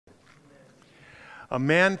A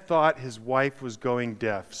man thought his wife was going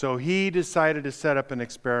deaf, so he decided to set up an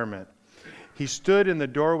experiment. He stood in the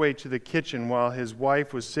doorway to the kitchen while his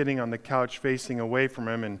wife was sitting on the couch facing away from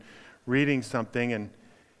him and reading something, and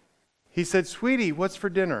he said, "Sweetie, what's for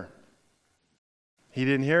dinner?" He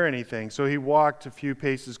didn't hear anything, so he walked a few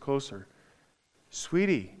paces closer.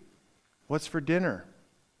 "Sweetie, what's for dinner?"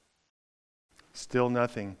 Still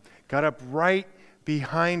nothing. Got up right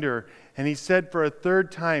behind her, and he said for a third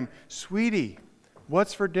time, "Sweetie,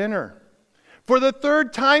 what's for dinner?" For the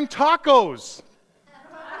third time, tacos.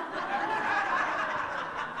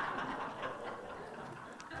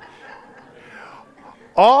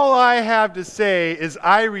 All I have to say is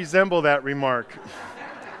I resemble that remark.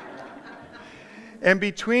 And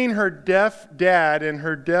between her deaf dad and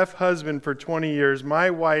her deaf husband for 20 years,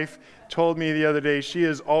 my wife told me the other day she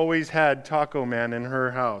has always had Taco Man in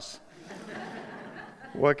her house.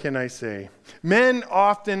 What can I say? Men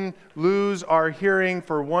often lose our hearing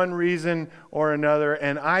for one reason or another,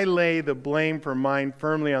 and I lay the blame for mine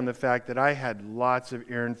firmly on the fact that I had lots of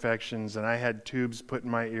ear infections and I had tubes put in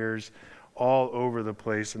my ears all over the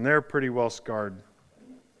place, and they're pretty well scarred.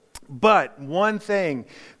 But one thing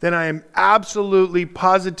that I am absolutely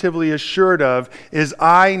positively assured of is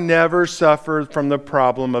I never suffered from the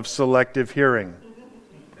problem of selective hearing.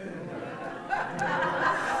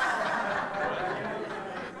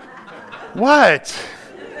 What?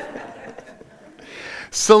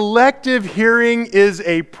 Selective hearing is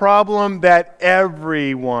a problem that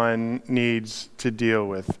everyone needs to deal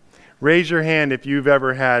with. Raise your hand if you've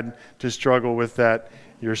ever had to struggle with that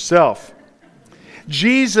yourself.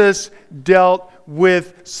 Jesus dealt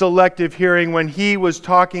with selective hearing when he was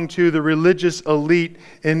talking to the religious elite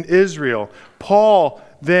in Israel. Paul,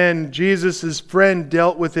 then Jesus' friend,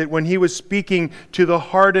 dealt with it when he was speaking to the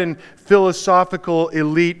hardened philosophical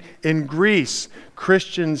elite in Greece.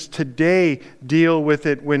 Christians today deal with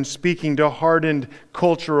it when speaking to hardened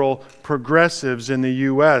cultural progressives in the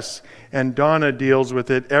U.S., and Donna deals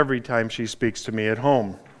with it every time she speaks to me at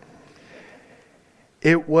home.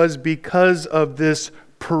 It was because of this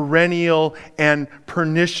perennial and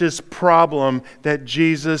pernicious problem that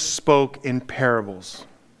Jesus spoke in parables.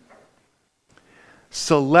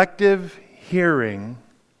 Selective hearing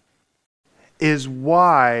is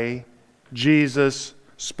why Jesus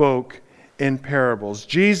spoke in parables.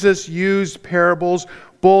 Jesus used parables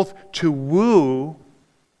both to woo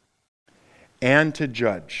and to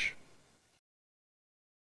judge.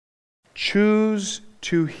 Choose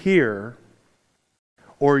to hear,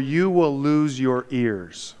 or you will lose your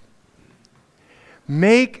ears.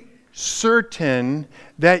 Make certain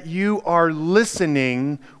that you are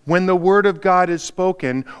listening when the Word of God is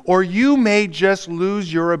spoken, or you may just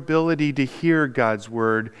lose your ability to hear God's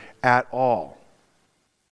Word at all.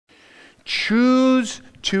 Choose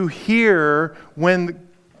to hear when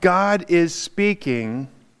God is speaking,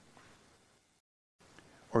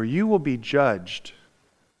 or you will be judged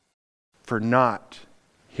for not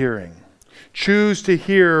hearing. Choose to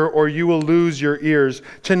hear, or you will lose your ears.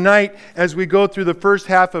 Tonight, as we go through the first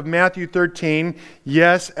half of Matthew 13,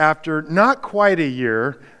 yes, after not quite a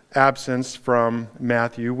year absence from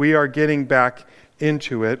Matthew, we are getting back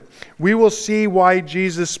into it. We will see why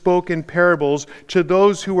Jesus spoke in parables to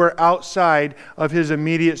those who were outside of his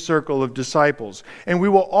immediate circle of disciples. And we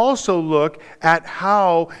will also look at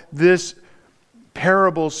how this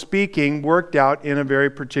parable speaking worked out in a very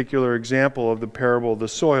particular example of the parable of the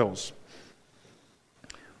soils.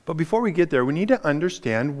 But before we get there, we need to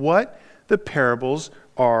understand what the parables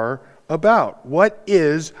are about. What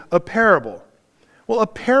is a parable? Well, a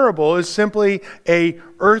parable is simply an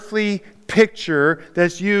earthly picture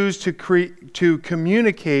that's used to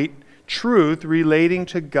communicate truth relating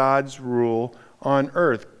to God's rule on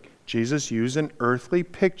earth. Jesus used an earthly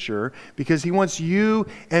picture because he wants you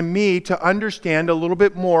and me to understand a little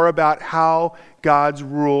bit more about how God's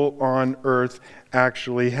rule on earth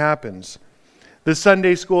actually happens. The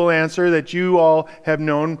Sunday school answer that you all have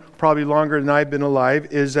known probably longer than I've been alive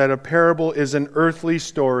is that a parable is an earthly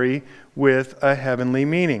story with a heavenly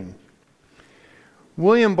meaning.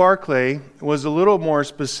 William Barclay was a little more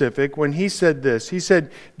specific when he said this. He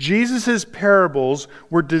said, Jesus' parables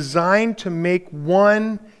were designed to make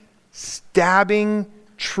one stabbing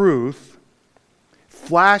truth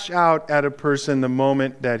flash out at a person the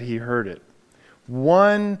moment that he heard it.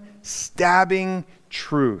 One stabbing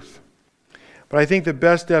truth. But I think the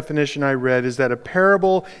best definition I read is that a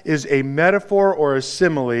parable is a metaphor or a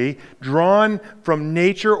simile drawn from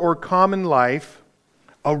nature or common life,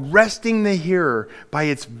 arresting the hearer by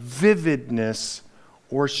its vividness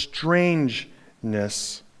or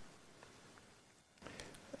strangeness.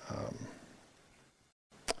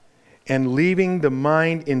 and leaving the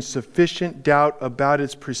mind in sufficient doubt about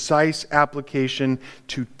its precise application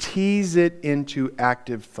to tease it into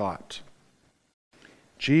active thought.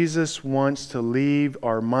 Jesus wants to leave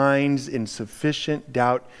our minds in sufficient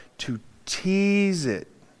doubt to tease it,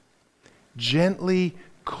 gently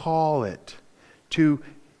call it, to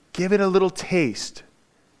give it a little taste,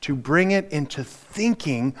 to bring it into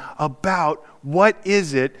thinking about what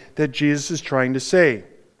is it that Jesus is trying to say.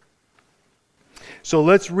 So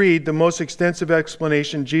let's read the most extensive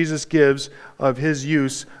explanation Jesus gives of his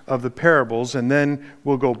use of the parables, and then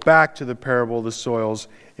we'll go back to the parable of the soils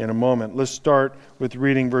in a moment. Let's start with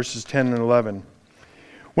reading verses 10 and 11.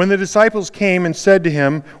 When the disciples came and said to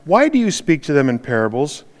him, "Why do you speak to them in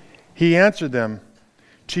parables?" He answered them,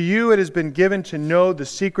 "To you it has been given to know the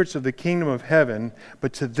secrets of the kingdom of heaven,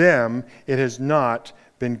 but to them it has not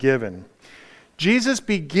been given." Jesus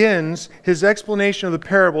begins his explanation of the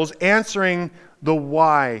parables answering the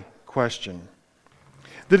why question.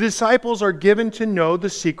 The disciples are given to know the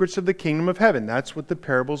secrets of the kingdom of heaven. That's what the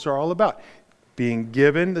parables are all about. Being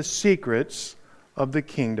given the secrets of the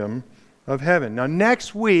kingdom of heaven. Now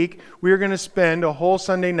next week, we are going to spend a whole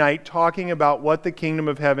Sunday night talking about what the kingdom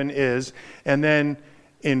of heaven is. And then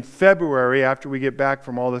in February, after we get back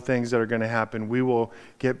from all the things that are going to happen, we will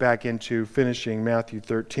get back into finishing Matthew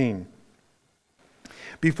 13.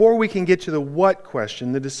 Before we can get to the what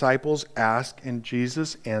question, the disciples ask and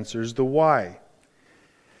Jesus answers the why.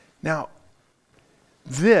 Now,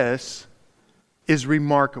 this is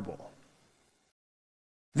remarkable.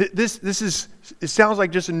 It sounds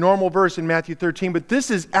like just a normal verse in Matthew 13, but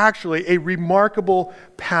this is actually a remarkable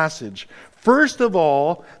passage. First of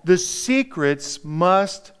all, the secrets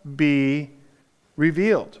must be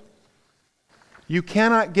revealed. You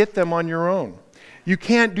cannot get them on your own. You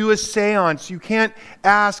can't do a seance. You can't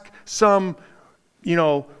ask some,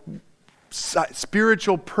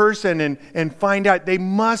 spiritual person and find out. They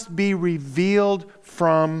must be revealed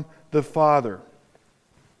from the Father.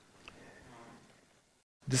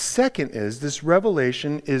 The second is, this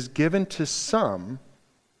revelation is given to some,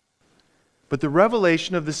 but the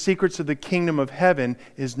revelation of the secrets of the kingdom of heaven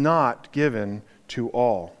is not given to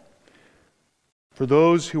all. For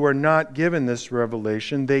those who are not given this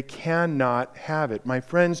revelation, they cannot have it. My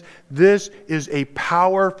friends, this is a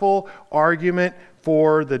powerful argument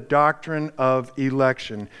for the doctrine of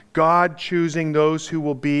election. God choosing those who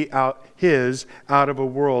will be His out of a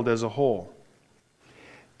world as a whole.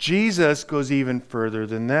 Jesus goes even further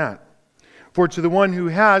than that. For to the one who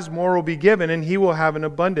has, more will be given, and he will have an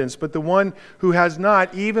abundance. But the one who has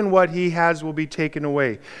not, even what he has will be taken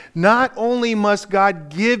away. Not only must God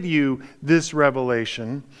give you this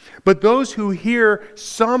revelation, but those who hear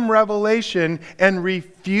some revelation and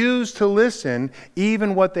refuse to listen,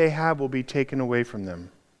 even what they have will be taken away from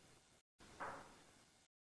them.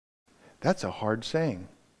 That's a hard saying.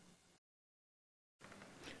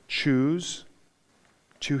 Choose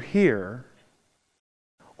to hear,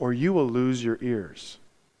 or you will lose your ears.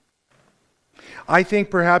 I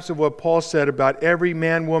think perhaps of what Paul said about every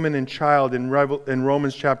man, woman, and child in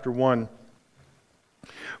Romans chapter 1.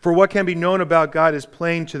 For what can be known about God is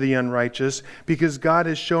plain to the unrighteous, because God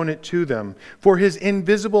has shown it to them. For His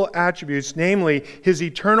invisible attributes, namely His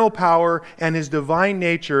eternal power and His divine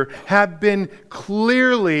nature, have been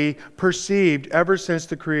clearly perceived ever since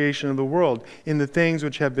the creation of the world in the things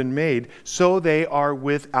which have been made, so they are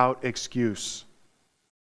without excuse.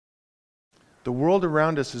 The world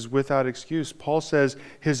around us is without excuse. Paul says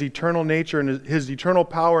His eternal nature and His eternal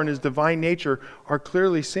power and His divine nature are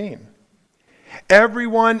clearly seen.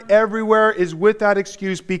 Everyone, everywhere is without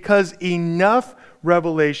excuse because enough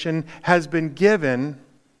revelation has been given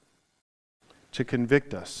to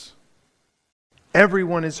convict us.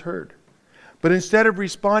 Everyone is heard. But instead of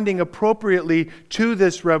responding appropriately to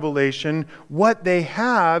this revelation, what they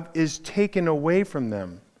have is taken away from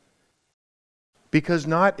them. Because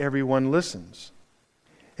not everyone listens.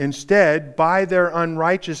 Instead, by their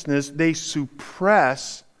unrighteousness, they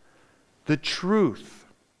suppress the truth.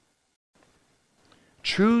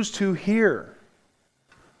 Choose to hear,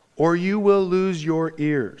 or you will lose your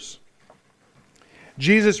ears.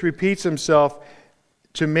 Jesus repeats Himself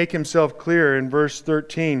to make Himself clear in verse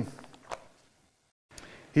 13.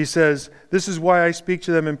 He says, "This is why I speak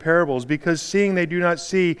to them in parables, because seeing they do not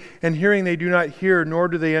see, and hearing they do not hear, nor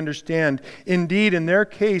do they understand. Indeed, in their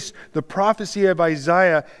case, the prophecy of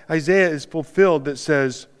Isaiah is fulfilled that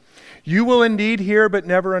says, 'You will indeed hear, but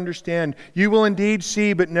never understand. You will indeed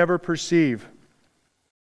see, but never perceive.'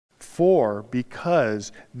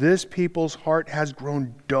 Because this people's heart has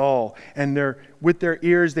grown dull, and with their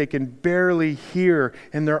ears they can barely hear,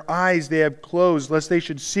 and their eyes they have closed, lest they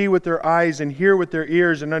should see with their eyes and hear with their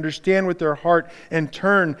ears and understand with their heart and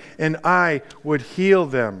turn, and I would heal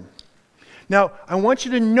them. Now, I want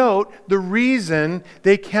you to note the reason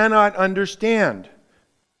they cannot understand.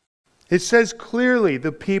 It says clearly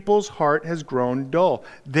the people's heart has grown dull.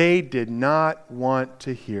 They did not want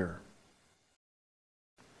to hear.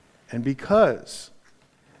 And because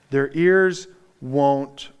their ears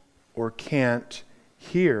won't or can't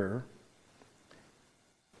hear,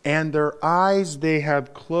 and their eyes they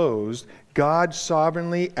have closed, God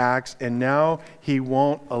sovereignly acts, and now He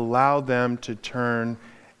won't allow them to turn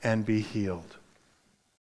and be healed.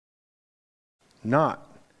 Not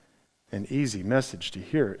an easy message to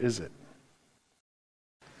hear, is it?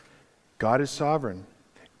 God is sovereign.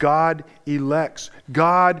 God elects.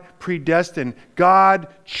 God predestined. God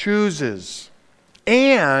chooses.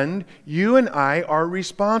 And you and I are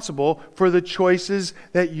responsible for the choices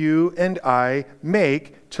that you and I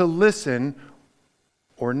make to listen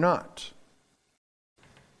or not.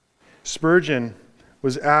 Spurgeon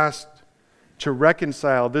was asked to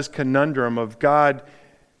reconcile this conundrum of God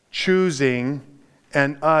choosing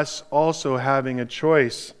and us also having a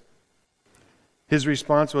choice. His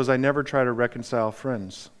response was, I never try to reconcile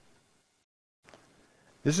friends.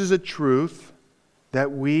 This is a truth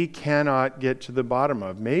that we cannot get to the bottom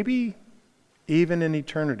of, maybe even in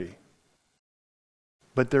eternity.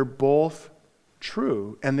 But they're both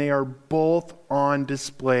true, and they are both on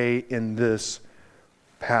display in this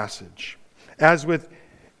passage. As with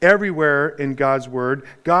everywhere in God's Word,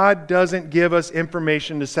 God doesn't give us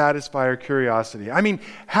information to satisfy our curiosity. I mean,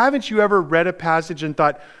 haven't you ever read a passage and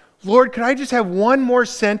thought, Lord, could I just have one more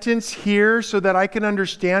sentence here so that I can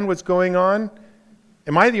understand what's going on?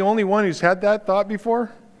 Am I the only one who's had that thought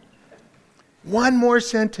before? One more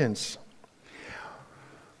sentence.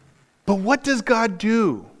 But what does God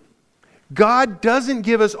do? God doesn't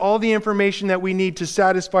give us all the information that we need to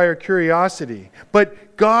satisfy our curiosity,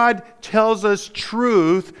 but God tells us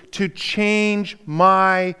truth to change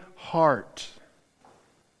my heart.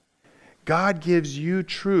 God gives you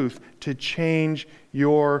truth to change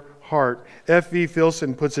your heart. F.V.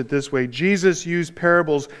 Filson puts it this way: Jesus used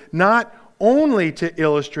parables not only to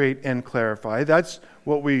illustrate and clarify. That's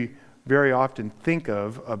what we very often think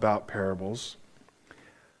of about parables,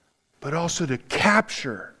 but also to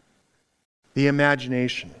capture the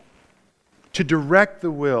imagination, to direct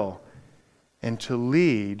the will, and to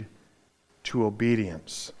lead to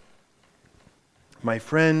obedience. My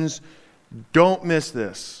friends, don't miss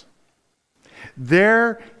this.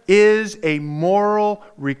 There is a moral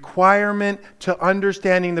requirement to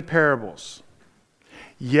understanding the parables.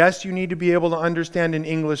 Yes, you need to be able to understand an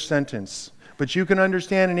English sentence, but you can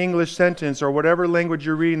understand an English sentence or whatever language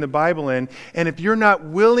you're reading the Bible in, and if you're not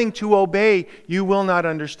willing to obey, you will not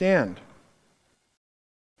understand.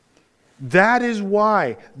 That is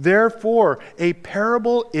why, therefore, a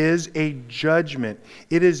parable is a judgment.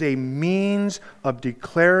 It is a means of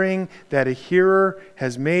declaring that a hearer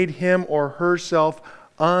has made him or herself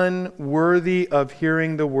unworthy of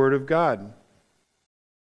hearing the word of God.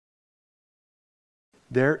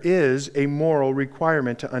 There is a moral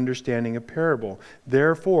requirement to understanding a parable.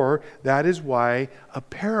 Therefore, that is why a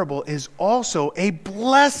parable is also a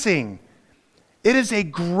blessing. It is a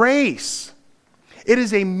grace. It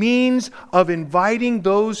is a means of inviting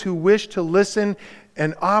those who wish to listen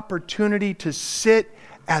an opportunity to sit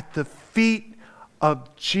at the feet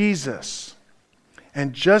of Jesus.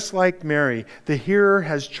 And just like Mary, the hearer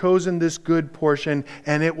has chosen this good portion,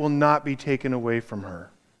 and it will not be taken away from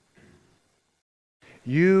her.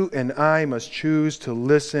 You and I must choose to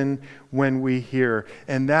listen when we hear.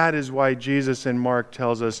 And that is why Jesus in Mark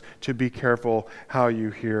tells us to be careful how you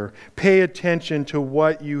hear. Pay attention to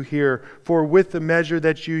what you hear, for with the measure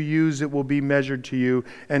that you use, it will be measured to you,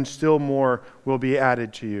 and still more will be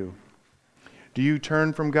added to you. Do you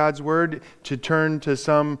turn from God's word to turn to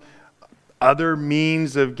some other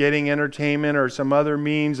means of getting entertainment or some other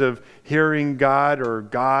means of hearing God or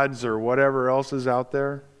gods or whatever else is out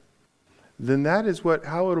there? Then that is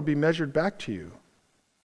how it'll be measured back to you.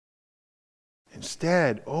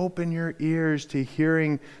 Instead, open your ears to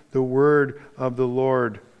hearing the word of the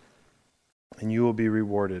Lord, and you will be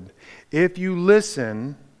rewarded. If you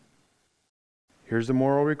listen, here's the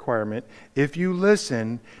moral requirement. If you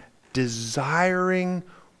listen, desiring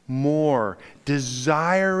more,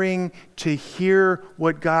 desiring to hear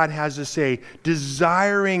what God has to say,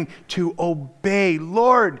 desiring to obey,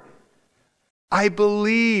 Lord, I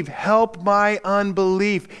believe, help my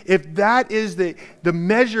unbelief. If that is the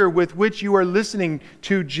measure with which you are listening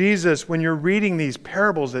to Jesus when you're reading these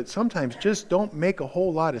parables that sometimes just don't make a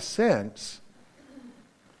whole lot of sense,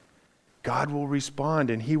 God will respond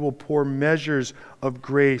and He will pour measures of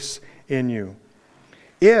grace in you.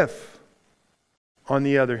 If, on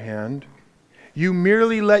the other hand, you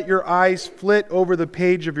merely let your eyes flit over the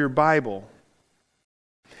page of your Bible,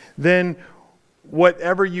 then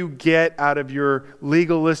whatever you get out of your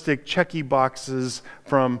legalistic checky boxes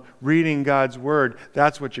from reading God's Word,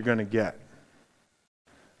 that's what you're going to get.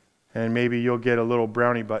 And maybe you'll get a little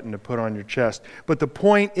brownie button to put on your chest. But the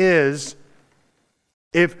point is,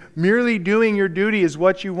 if merely doing your duty is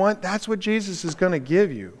what you want, that's what Jesus is going to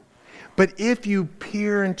give you. But if you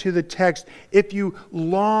peer into the text, if you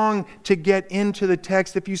long to get into the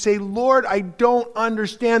text, if you say, Lord, I don't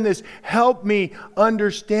understand this, help me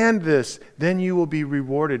understand this, then you will be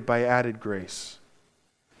rewarded by added grace.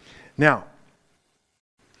 Now,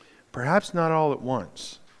 perhaps not all at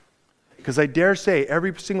once, because I dare say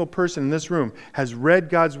every single person in this room has read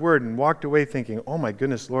God's Word and walked away thinking, oh my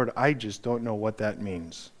goodness, Lord, I just don't know what that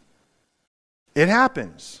means. It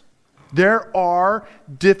happens. There are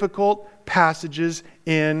difficult passages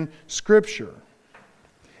in Scripture.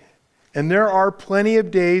 And there are plenty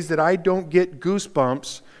of days that I don't get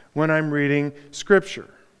goosebumps when I'm reading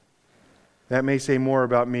Scripture. That may say more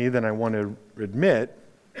about me than I want to admit.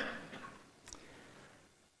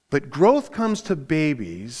 But growth comes to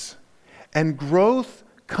babies, and growth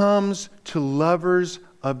comes to lovers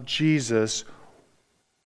of Jesus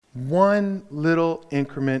one little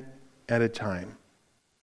increment at a time.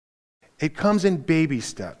 It comes in baby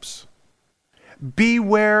steps.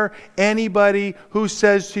 Beware anybody who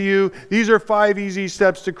says to you, these are 5 easy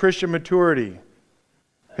steps to Christian maturity.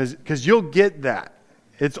 Because you'll get that.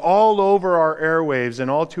 It's all over our airwaves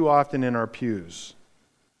and all too often in our pews.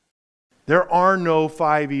 There are no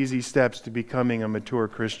 5 easy steps to becoming a mature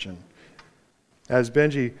Christian. As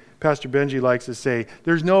Pastor Benji likes to say,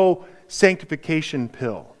 there's no sanctification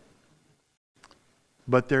pill.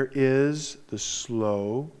 But there is the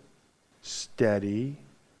slow, steady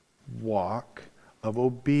walk of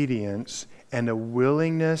obedience and a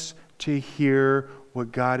willingness to hear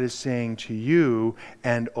what God is saying to you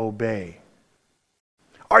and obey.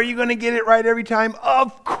 Are you going to get it right every time?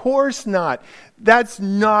 Of course not. That's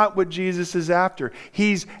not what Jesus is after.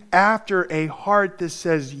 He's after a heart that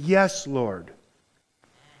says, yes, Lord.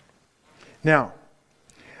 Now,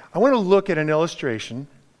 I want to look at an illustration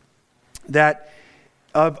that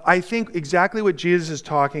I think exactly what Jesus is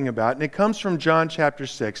talking about, and it comes from John chapter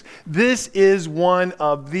 6. This is one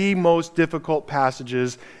of the most difficult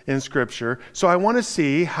passages in Scripture, so I want to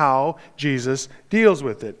see how Jesus deals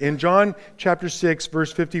with it. In John chapter 6,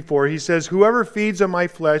 verse 54, he says, "Whoever feeds on my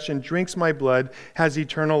flesh and drinks my blood has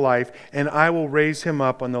eternal life, and I will raise him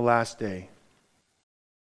up on the last day."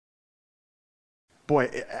 Boy,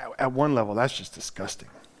 at one level, that's just disgusting.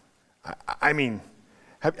 I mean,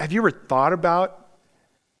 have you ever thought about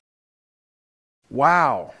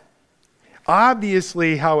wow.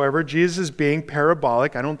 Obviously, however, Jesus is being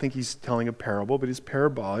parabolic. I don't think he's telling a parable, but he's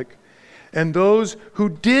parabolic. And those who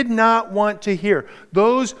did not want to hear,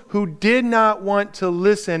 those who did not want to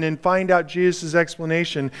listen and find out Jesus'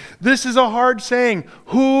 explanation, this is a hard saying.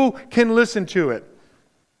 Who can listen to it?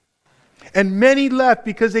 And many left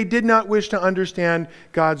because they did not wish to understand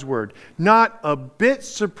God's word. Not a bit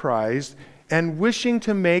surprised and wishing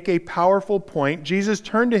to make a powerful point, Jesus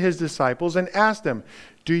turned to his disciples and asked them,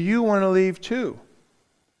 "Do you want to leave too?"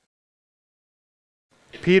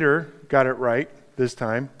 Peter got it right this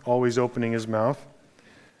time, always opening his mouth.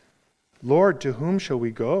 "Lord, to whom shall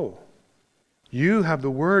we go? You have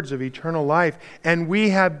the words of eternal life, and we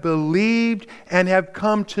have believed and have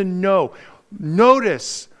come to know."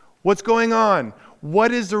 Notice what's going on.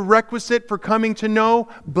 What is the requisite for coming to know?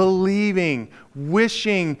 Believing,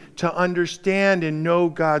 wishing to understand and know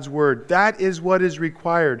God's word. That is what is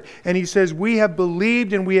required. And he says, we have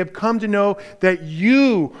believed and we have come to know that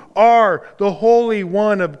you are the Holy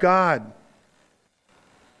One of God.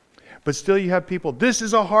 But still you have people, this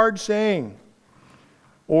is a hard saying.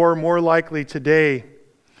 Or more likely today,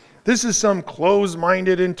 this is some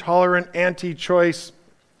closed-minded, intolerant, anti-choice,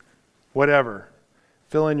 whatever.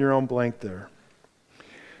 Fill in your own blank there.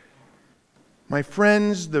 My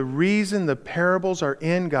friends, the reason the parables are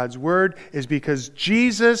in God's Word is because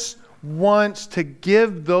Jesus wants to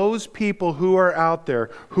give those people who are out there,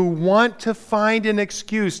 who want to find an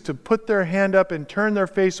excuse to put their hand up and turn their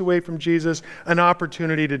face away from Jesus, an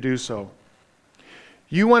opportunity to do so.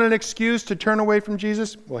 You want an excuse to turn away from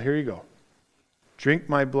Jesus? Well, here you go. Drink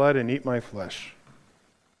my blood and eat my flesh.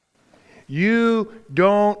 You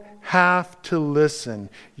don't have to listen.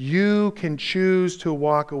 You can choose to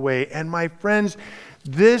walk away. And my friends,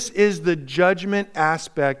 this is the judgment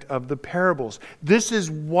aspect of the parables. This is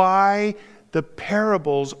why the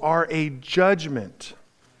parables are a judgment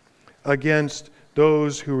against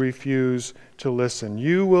those who refuse to listen.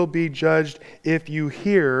 You will be judged if you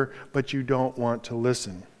hear, but you don't want to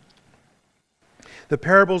listen. The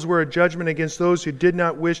parables were a judgment against those who did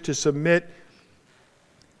not wish to submit.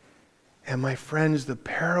 And my friends, the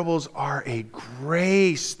parables are a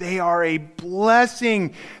grace. They are a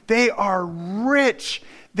blessing. They are rich.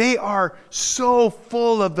 They are so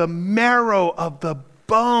full of the marrow of the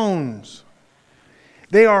bones.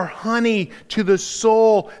 They are honey to the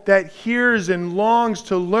soul that hears and longs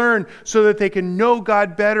to learn so that they can know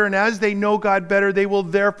God better. And as they know God better, they will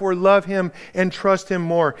therefore love Him and trust Him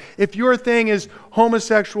more. If your thing is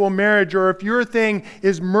homosexual marriage, or if your thing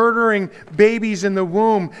is murdering babies in the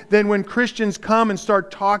womb, then when Christians come and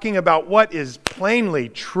start talking about what is plainly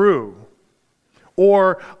true,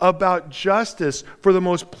 or about justice for the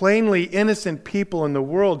most plainly innocent people in the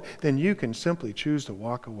world, then you can simply choose to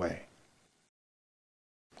walk away.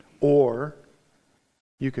 Or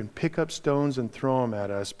you can pick up stones and throw them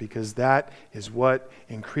at us, because that is what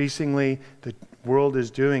increasingly the world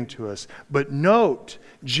is doing to us. But note,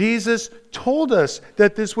 Jesus told us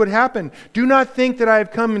that this would happen. Do not think that I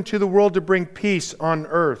have come into the world to bring peace on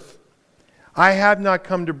earth. I have not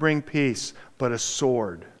come to bring peace, but a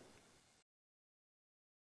sword.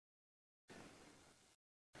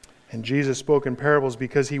 And Jesus spoke in parables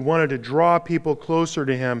because He wanted to draw people closer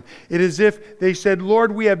to Him. It is as if they said,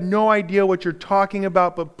 Lord, we have no idea what you're talking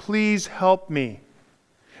about, but please help me.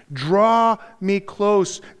 Draw me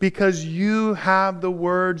close, because you have the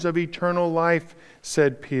words of eternal life,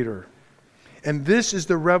 said Peter. And this is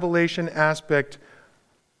the revelation aspect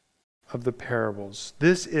of the parables.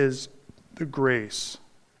 This is the grace.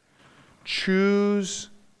 Choose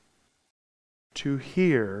to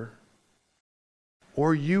hear,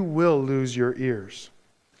 or you will lose your ears.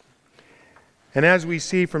 And as we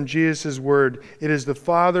see from Jesus' word, it is the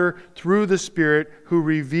Father through the Spirit who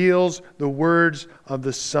reveals the words of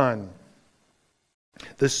the Son.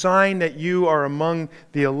 The sign that you are among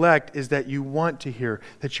the elect is that you want to hear,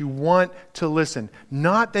 that you want to listen.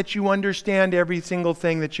 Not that you understand every single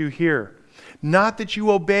thing that you hear. Not that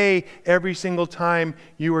you obey every single time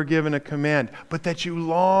you are given a command, but that you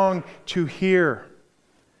long to hear.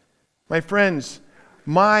 My friends,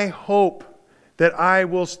 my hope that I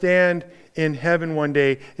will stand in heaven one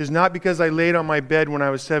day is not because I laid on my bed when I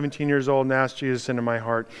was 17 years old and asked Jesus into my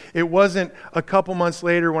heart. It wasn't a couple months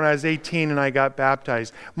later when I was 18 and I got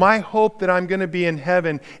baptized. My hope that I'm going to be in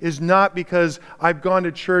heaven is not because I've gone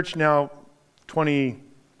to church now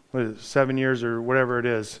 7 years or whatever it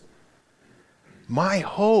is. My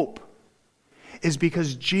hope is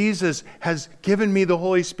because Jesus has given me the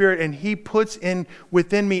Holy Spirit, and He puts in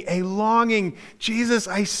within me a longing. Jesus,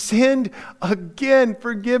 I sinned again.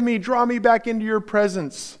 Forgive me. Draw me back into your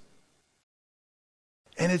presence.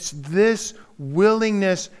 And it's this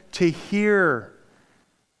willingness to hear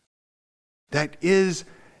that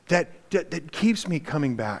keeps me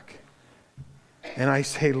coming back. And I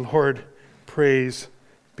say, Lord, praise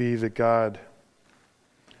be the God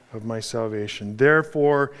of my salvation.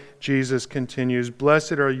 Therefore, Jesus continues,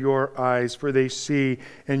 blessed are your eyes, for they see,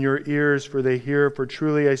 and your ears, for they hear. For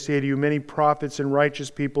truly I say to you, many prophets and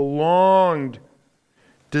righteous people longed,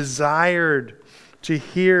 desired to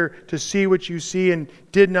hear, to see what you see and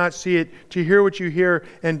did not see it, to hear what you hear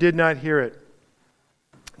and did not hear it.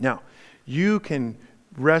 Now, you can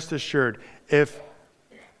rest assured, if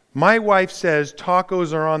my wife says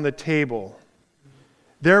tacos are on the table,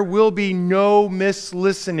 there will be no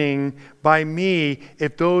mislistening by me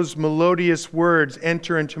if those melodious words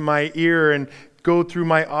enter into my ear and go through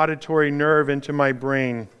my auditory nerve into my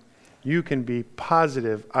brain. You can be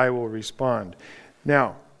positive I will respond.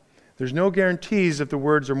 Now, there's no guarantees if the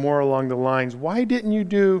words are more along the lines, why didn't you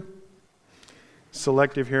do?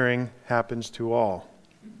 Selective hearing happens to all.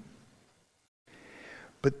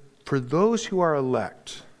 But for those who are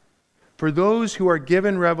elect, for those who are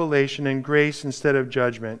given revelation and grace instead of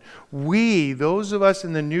judgment, we, those of us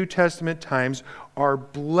in the New Testament times, are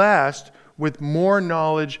blessed with more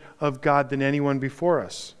knowledge of God than anyone before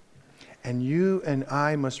us. And you and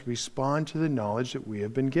I must respond to the knowledge that we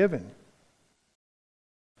have been given.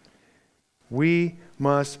 We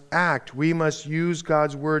must act. We must use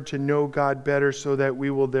God's word to know God better so that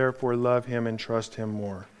we will therefore love Him and trust Him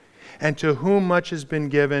more. And to whom much has been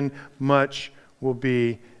given, much will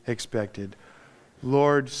be expected.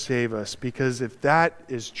 Lord, save us, because if that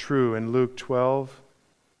is true in Luke 12,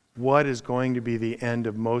 what is going to be the end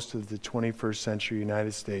of most of the 21st century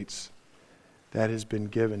United States that has been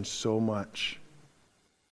given so much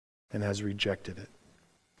and has rejected it.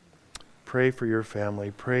 Pray for your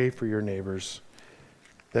family, pray for your neighbors,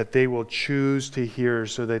 that they will choose to hear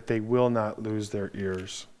so that they will not lose their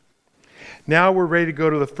ears. Now we're ready to go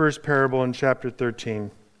to the first parable in chapter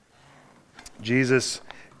 13. Jesus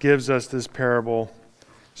gives us this parable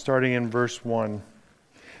starting in verse 1.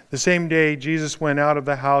 The same day Jesus went out of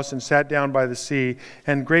the house and sat down by the sea,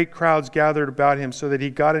 and great crowds gathered about him, so that he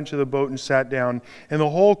got into the boat and sat down. And the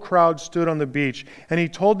whole crowd stood on the beach. And he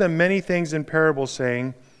told them many things in parables,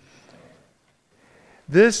 saying,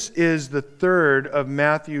 this is the third of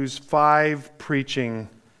Matthew's 5 preaching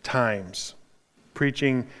times,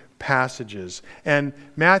 preaching passages. And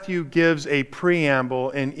Matthew gives a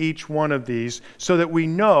preamble in each one of these so that we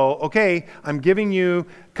know, okay, I'm giving you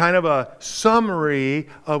kind of a summary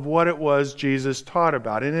of what it was Jesus taught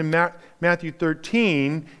about. And in Matthew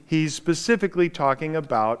 13, he's specifically talking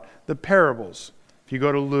about the parables. If you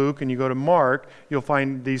go to Luke and you go to Mark, you'll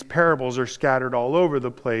find these parables are scattered all over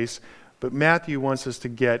the place. But Matthew wants us to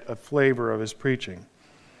get a flavor of his preaching.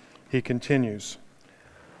 He continues,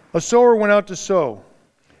 a sower went out to sow.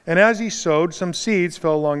 And as he sowed, some seeds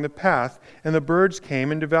fell along the path, and the birds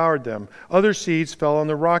came and devoured them. Other seeds fell on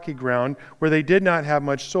the rocky ground, where they did not have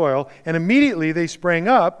much soil, and immediately they sprang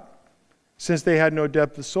up, since they had no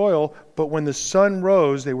depth of soil. But when the sun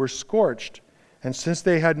rose, they were scorched, and since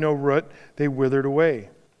they had no root, they withered away.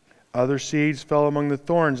 Other seeds fell among the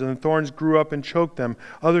thorns, and the thorns grew up and choked them.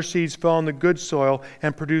 Other seeds fell on the good soil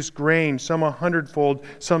and produced grain, some 100-fold,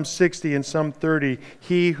 some 60, and some 30.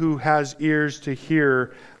 He who has ears to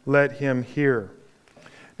hear, let him hear.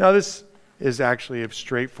 Now this is actually a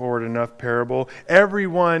straightforward enough parable.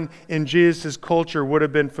 Everyone in Jesus' culture would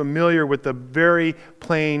have been familiar with the very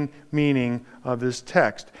plain meaning of this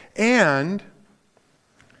text. And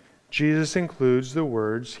Jesus includes the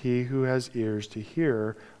words, he who has ears to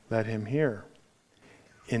hear, let him hear.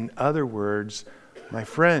 In other words, my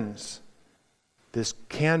friends, this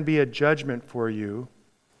can be a judgment for you,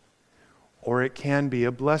 or it can be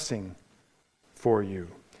a blessing for you.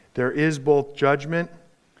 There is both judgment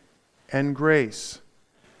and grace.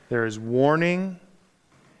 There is warning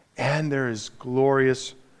and there is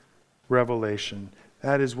glorious revelation.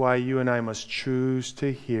 That is why you and I must choose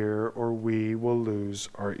to hear, or we will lose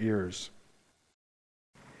our ears.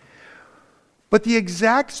 But the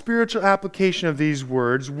exact spiritual application of these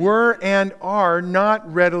words were and are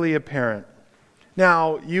not readily apparent.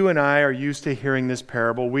 Now, you and I are used to hearing this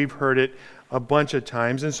parable. We've heard it a bunch of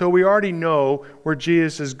times, and so we already know where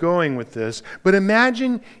Jesus is going with this. But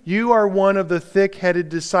imagine you are one of the thick-headed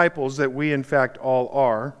disciples that we in fact all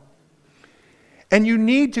are, and you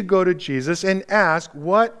need to go to Jesus and ask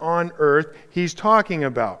what on earth he's talking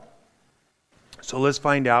about. So let's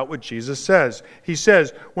find out what Jesus says. He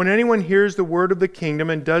says, when anyone hears the word of the kingdom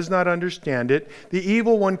and does not understand it, the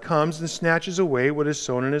evil one comes and snatches away what is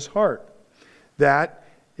sown in his heart.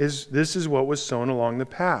 This is what was sown along the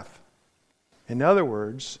path. In other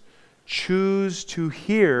words, choose to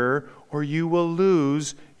hear or you will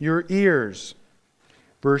lose your ears.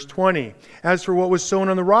 Verse 20, as for what was sown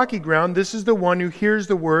on the rocky ground, this is the one who hears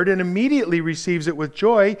the word and immediately receives it with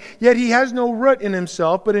joy, yet he has no root in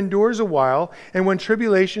himself, but endures a while, and when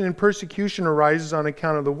tribulation and persecution arises on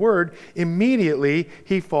account of the word, immediately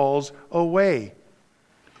he falls away.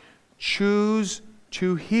 Choose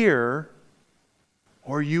to hear,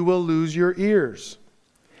 or you will lose your ears.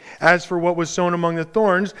 As for what was sown among the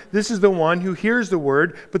thorns, this is the one who hears the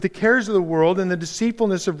word, but the cares of the world and the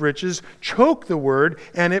deceitfulness of riches choke the word,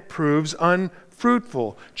 and it proves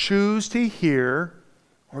unfruitful. Choose to hear,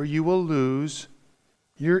 or you will lose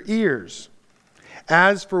your ears.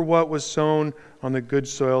 As for what was sown on the good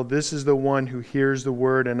soil, this is the one who hears the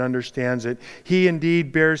word and understands it. He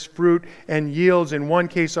indeed bears fruit and yields in one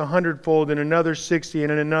case 100-fold, in another 60,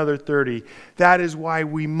 and in another 30. That is why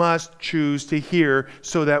we must choose to hear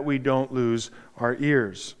so that we don't lose our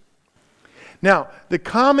ears. Now, the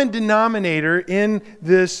common denominator in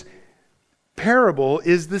this parable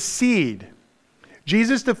is the seed.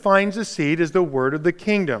 Jesus defines the seed as the word of the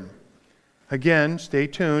kingdom. Again, stay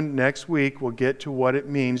tuned. Next week we'll get to what it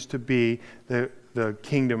means to be the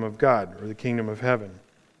kingdom of God or the kingdom of heaven.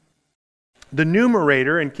 The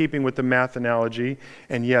numerator, in keeping with the math analogy,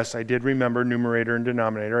 and yes, I did remember numerator and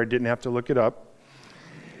denominator. I didn't have to look it up.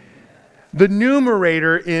 The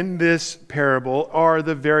numerator in this parable are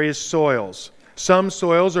the various soils. Some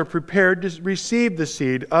soils are prepared to receive the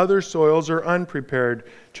seed. Other soils are unprepared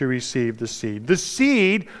to receive the seed. The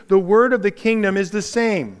seed, the word of the kingdom, is the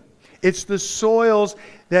same. It's the soils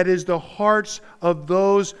that is the hearts of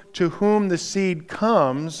those to whom the seed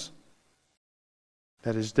comes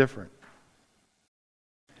that is different.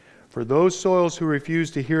 For those soils who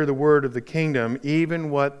refuse to hear the word of the kingdom, even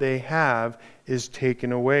what they have is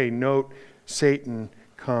taken away. Note, Satan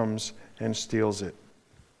comes and steals it.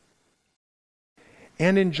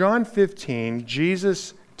 And in John 15,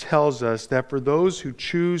 Jesus tells us that for those who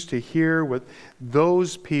choose to hear what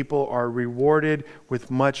those people are rewarded with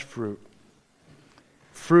much fruit.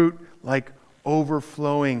 Fruit like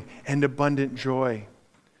overflowing and abundant joy.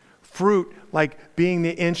 Fruit like being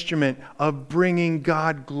the instrument of bringing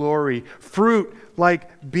God glory. Fruit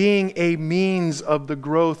like being a means of the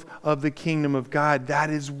growth of the kingdom of God. That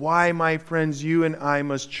is why, my friends, you and I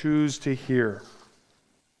must choose to hear.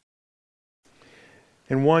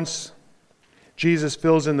 And once Jesus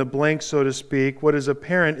fills in the blank, so to speak, what is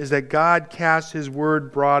apparent is that God casts His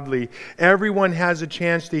word broadly. Everyone has a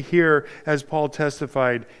chance to hear, as Paul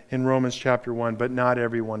testified in Romans chapter 1, but not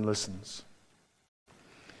everyone listens.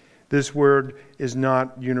 This word is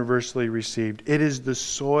not universally received. It is the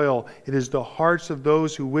soil, it is the hearts of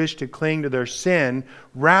those who wish to cling to their sin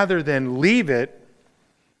rather than leave it,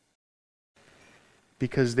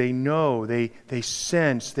 because they know, they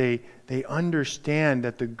sense, they understand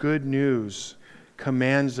that the good news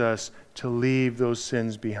commands us to leave those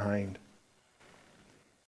sins behind.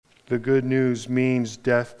 The good news means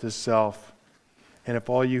death to self. And if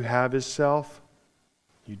all you have is self,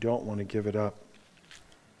 you don't want to give it up.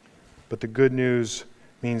 But the good news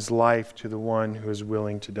means life to the one who is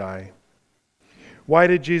willing to die. Why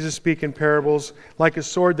did Jesus speak in parables? Like a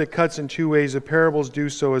sword that cuts in two ways, the parables do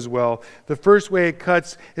so as well. The first way it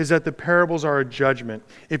cuts is that the parables are a judgment.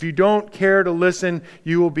 If you don't care to listen,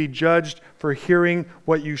 you will be judged for hearing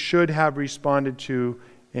what you should have responded to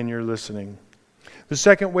in your listening. The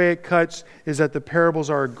second way it cuts is that the parables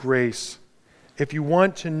are a grace. If you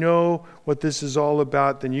want to know what this is all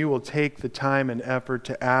about, then you will take the time and effort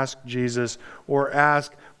to ask Jesus or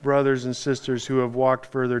ask brothers and sisters who have walked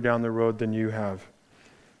further down the road than you have.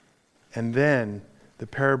 And then the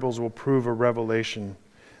parables will prove a revelation,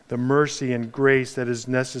 the mercy and grace that is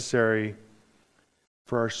necessary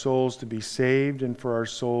for our souls to be saved and for our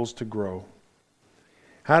souls to grow.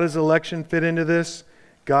 How does election fit into this?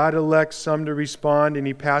 God elects some to respond, and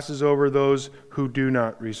He passes over those who do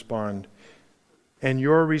not respond. And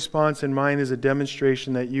your response and mine is a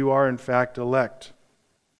demonstration that you are in fact elect.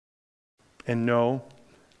 And no,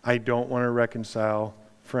 I don't want to reconcile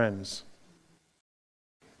friends.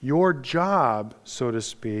 Your job, so to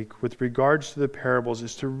speak, with regards to the parables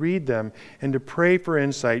is to read them and to pray for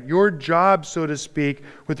insight. Your job, so to speak,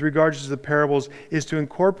 with regards to the parables is to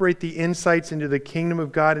incorporate the insights into the kingdom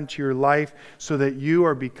of God into your life so that you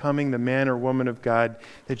are becoming the man or woman of God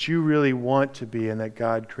that you really want to be and that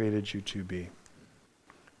God created you to be.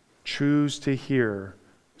 Choose to hear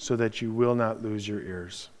so that you will not lose your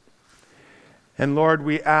ears. And Lord,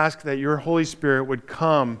 we ask that your Holy Spirit would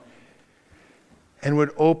come and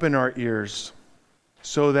would open our ears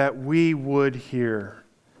so that we would hear,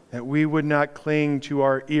 that we would not cling to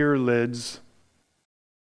our earlids,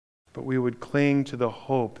 but we would cling to the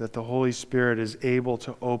hope that the Holy Spirit is able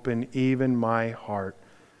to open even my heart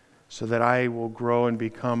so that I will grow and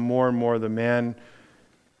become more and more the man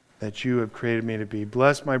that you have created me to be.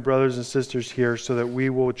 Bless my brothers and sisters here so that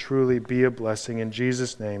we will truly be a blessing. In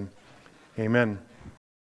Jesus' name, amen.